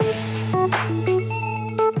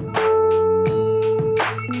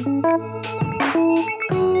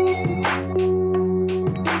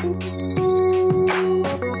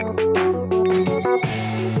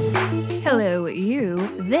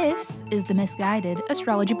Misguided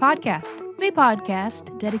Astrology Podcast, the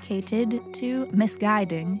podcast dedicated to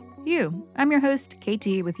misguiding you. I'm your host,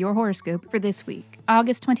 KT, with your horoscope for this week,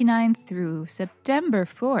 August 29th through September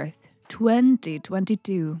 4th,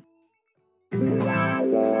 2022.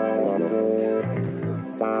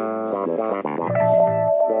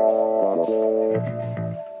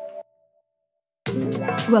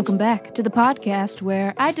 Welcome back to the podcast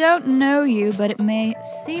where I don't know you, but it may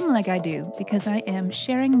seem like I do, because I am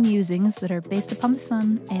sharing musings that are based upon the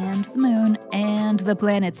sun and the moon and the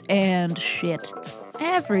planets and shit.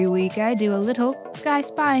 Every week I do a little sky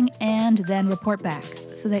spying and then report back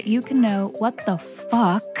so that you can know what the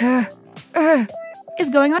fuck is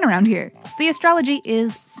going on around here. The astrology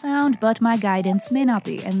is sound, but my guidance may not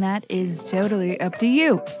be, and that is totally up to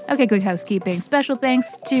you. Okay, quick housekeeping. Special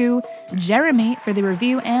thanks to Jeremy for the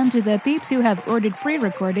review and to the peeps who have ordered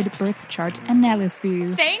pre-recorded birth chart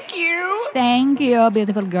analyses. Thank you! Thank you,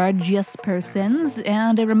 beautiful, gorgeous persons.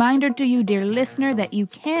 And a reminder to you, dear listener, that you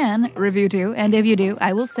can review too, and if you do,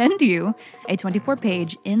 I will send you a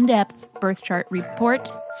 24-page, in-depth birth chart report.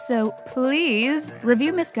 So please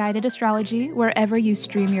review Misguided Astrology wherever you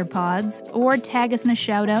stream your pods, or tag us in a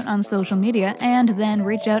shout-out on social media, and then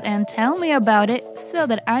reach out and tell me about it so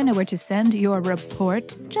that I know where to send your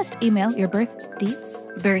report. Just email your birth deets,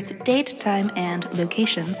 birth date, time, and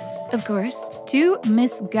location, of course, to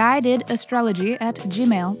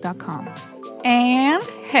misguidedastrology@gmail.com. And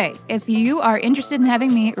hey, if you are interested in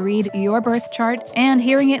having me read your birth chart and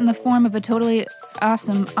hearing it in the form of a totally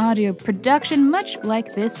awesome audio production, much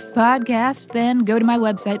like this podcast, then go to my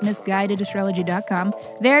website, misguidedastrology.com.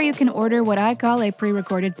 There you can order what I call a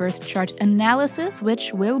pre-recorded birth chart analysis,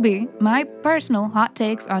 which will be my personal hot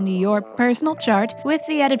takes on your personal chart with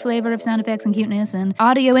the added flavor of sound effects and cuteness and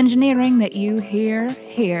audio engineering that you hear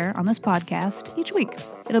here on this podcast each week.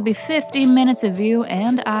 It'll be 15 minutes of you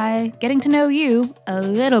and I getting to know you a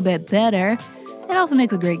little bit better. It also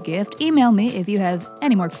makes a great gift. Email me if you have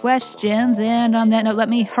any more questions, and on that note, let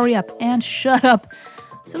me hurry up and shut up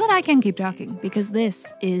so that I can keep talking, because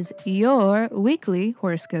this is your weekly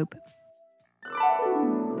horoscope.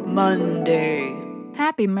 Monday.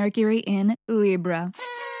 Happy Mercury in Libra.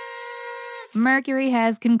 Mercury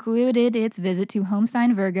has concluded its visit to home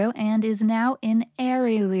sign Virgo and is now in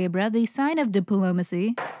Aries Libra, the sign of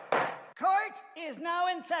diplomacy. Court is now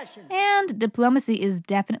in session. And diplomacy is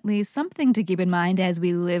definitely something to keep in mind as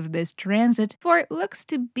we live this transit, for it looks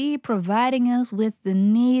to be providing us with the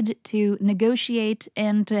need to negotiate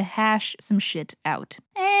and to hash some shit out.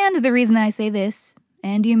 And the reason I say this,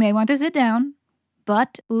 and you may want to sit down,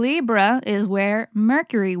 but Libra is where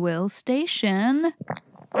Mercury will station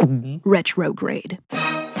retrograde.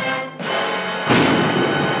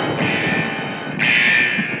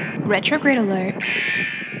 Retrograde alert.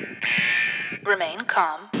 Remain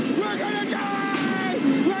calm. We're gonna die!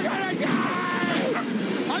 We're gonna die!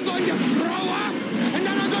 I'm going to throw up, and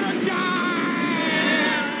then I'm gonna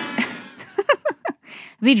die!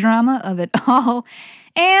 The drama of it all.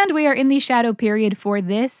 And we are in the shadow period for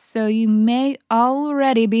this, so you may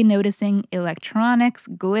already be noticing electronics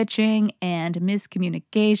glitching and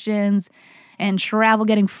miscommunications and travel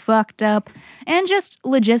getting fucked up and just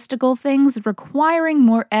logistical things requiring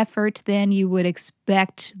more effort than you would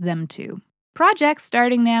expect them to. Projects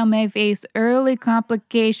starting now may face early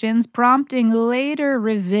complications, prompting later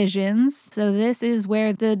revisions. So this is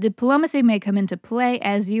where the diplomacy may come into play,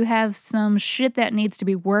 as you have some shit that needs to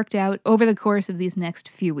be worked out over the course of these next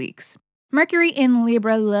few weeks. Mercury in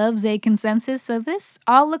Libra loves a consensus, so this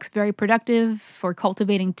all looks very productive for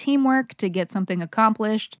cultivating teamwork to get something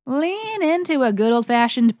accomplished. Lean into a good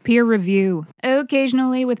old-fashioned peer review.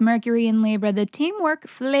 Occasionally, with Mercury in Libra, the teamwork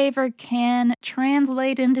flavor can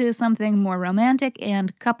translate into something more romantic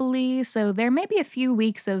and coupley, so there may be a few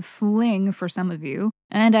weeks of fling for some of you.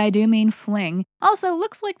 And I do mean fling. Also,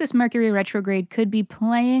 looks like this Mercury retrograde could be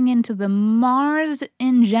playing into the Mars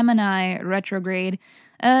in Gemini retrograde,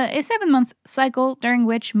 a 7-month cycle during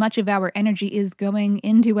which much of our energy is going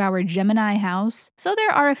into our Gemini house. So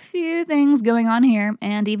there are a few things going on here,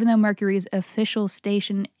 and even though Mercury's official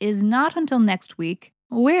station is not until next week,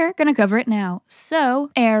 we're gonna cover it now.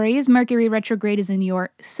 So, Aries, Mercury retrograde is in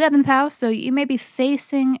your 7th house, so you may be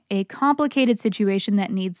facing a complicated situation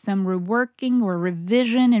that needs some reworking or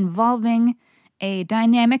revision involving a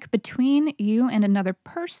dynamic between you and another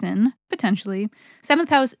person, potentially. 7th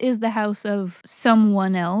house is the house of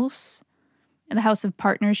someone else, the house of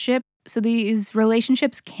partnership. So these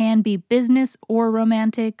relationships can be business or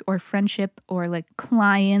romantic or friendship or like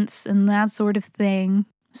clients and that sort of thing.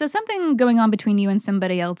 So something going on between you and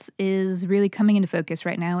somebody else is really coming into focus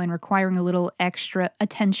right now and requiring a little extra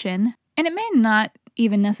attention. And it may not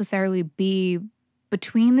even necessarily be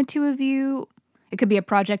between the two of you. It could be a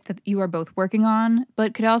project that you are both working on,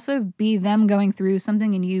 but could also be them going through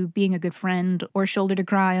something and you being a good friend or shoulder to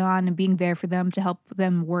cry on and being there for them to help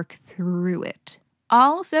them work through it.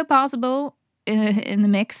 Also possible in the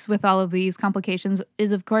mix with all of these complications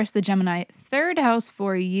is, of course, the Gemini third house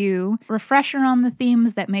for you. Refresher on the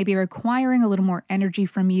themes that may be requiring a little more energy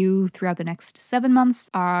from you throughout the next 7 months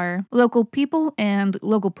are local people and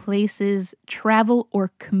local places, travel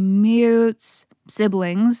or commutes,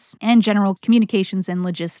 siblings, and general communications and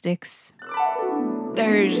logistics.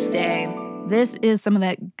 Thursday. This is some of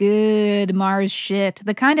that good Mars shit,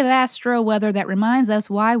 the kind of astro weather that reminds us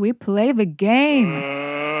why we play the game.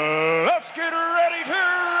 Let's get ready to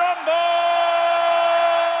rumble!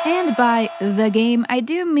 And by the game, I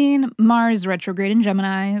do mean Mars retrograde in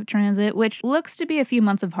Gemini transit, which looks to be a few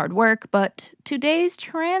months of hard work, but today's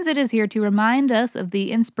transit is here to remind us of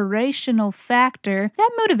the inspirational factor that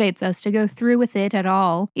motivates us to go through with it at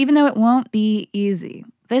all, even though it won't be easy.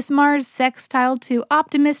 This Mars sextile to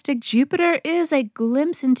optimistic Jupiter is a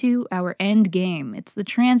glimpse into our end game. It's the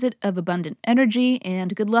transit of abundant energy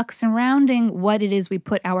and good luck surrounding what it is we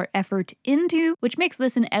put our effort into, which makes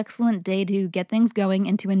this an excellent day to get things going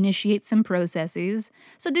and to initiate some processes.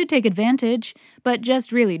 So do take advantage, but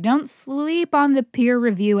just really don't sleep on the peer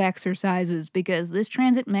review exercises, because this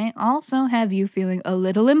transit may also have you feeling a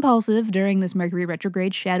little impulsive during this Mercury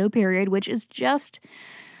retrograde shadow period, which is just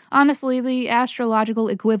honestly the astrological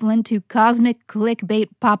equivalent to cosmic clickbait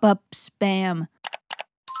pop-up spam.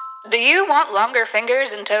 Do you want longer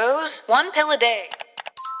fingers and toes? 1 pill a day.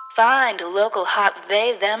 Find local hot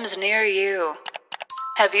they-thems near you.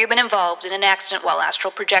 Have you been involved in an accident while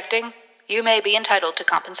astral projecting? You may be entitled to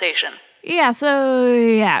compensation.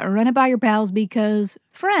 Yeah, run it by your pals because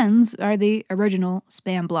friends are the original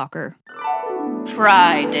spam blocker.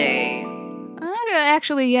 Friday.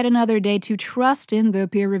 Actually, yet another day to trust in the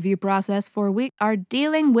peer review process, for we are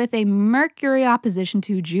dealing with a Mercury opposition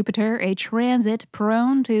to Jupiter, a transit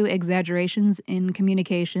prone to exaggerations in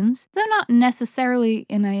communications, though not necessarily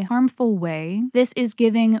in a harmful way. This is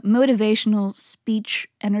giving motivational speech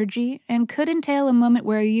energy and could entail a moment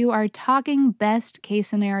where you are talking best case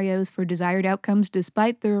scenarios for desired outcomes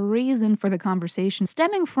despite the reason for the conversation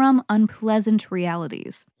stemming from unpleasant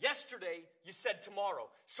realities. Yesterday, you said tomorrow,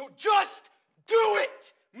 so just do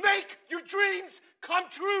it! Make your dreams come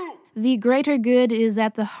true! The greater good is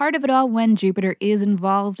at the heart of it all when Jupiter is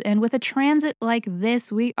involved, and with a transit like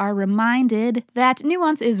this, we are reminded that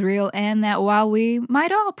nuance is real and that while we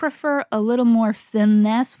might all prefer a little more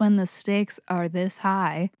finesse when the stakes are this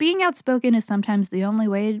high, being outspoken is sometimes the only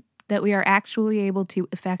way that we are actually able to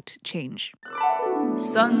effect change.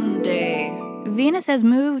 Sunday. Venus has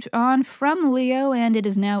moved on from Leo and it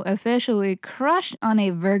is now officially crushed on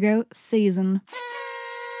a Virgo season.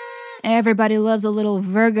 Everybody loves a little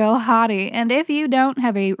Virgo hottie, and if you don't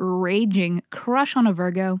have a raging crush on a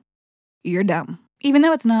Virgo, you're dumb. Even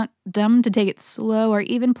though it's not dumb to take it slow or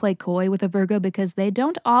even play coy with a Virgo, because they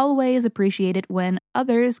don't always appreciate it when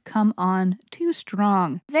others come on too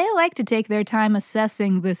strong. They like to take their time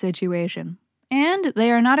assessing the situation. And they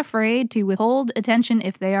are not afraid to withhold attention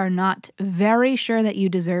if they are not very sure that you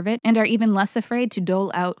deserve it, and are even less afraid to dole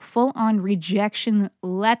out full-on rejection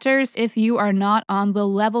letters if you are not on the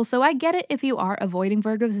level. So I get it if you are avoiding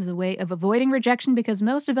Virgos as a way of avoiding rejection, because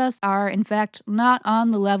most of us are, in fact, not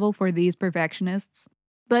on the level for these perfectionists.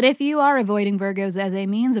 But if you are avoiding Virgos as a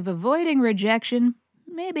means of avoiding rejection,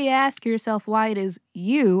 maybe ask yourself why it is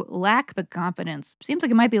you lack the confidence. Seems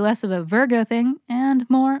like it might be less of a Virgo thing and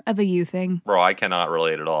more of a you thing. Bro, I cannot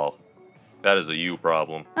relate at all. That is a you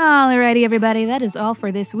problem. Alrighty, everybody, that is all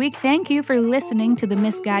for this week. Thank you for listening to the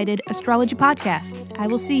Misguided Astrology Podcast. I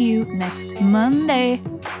will see you next Monday.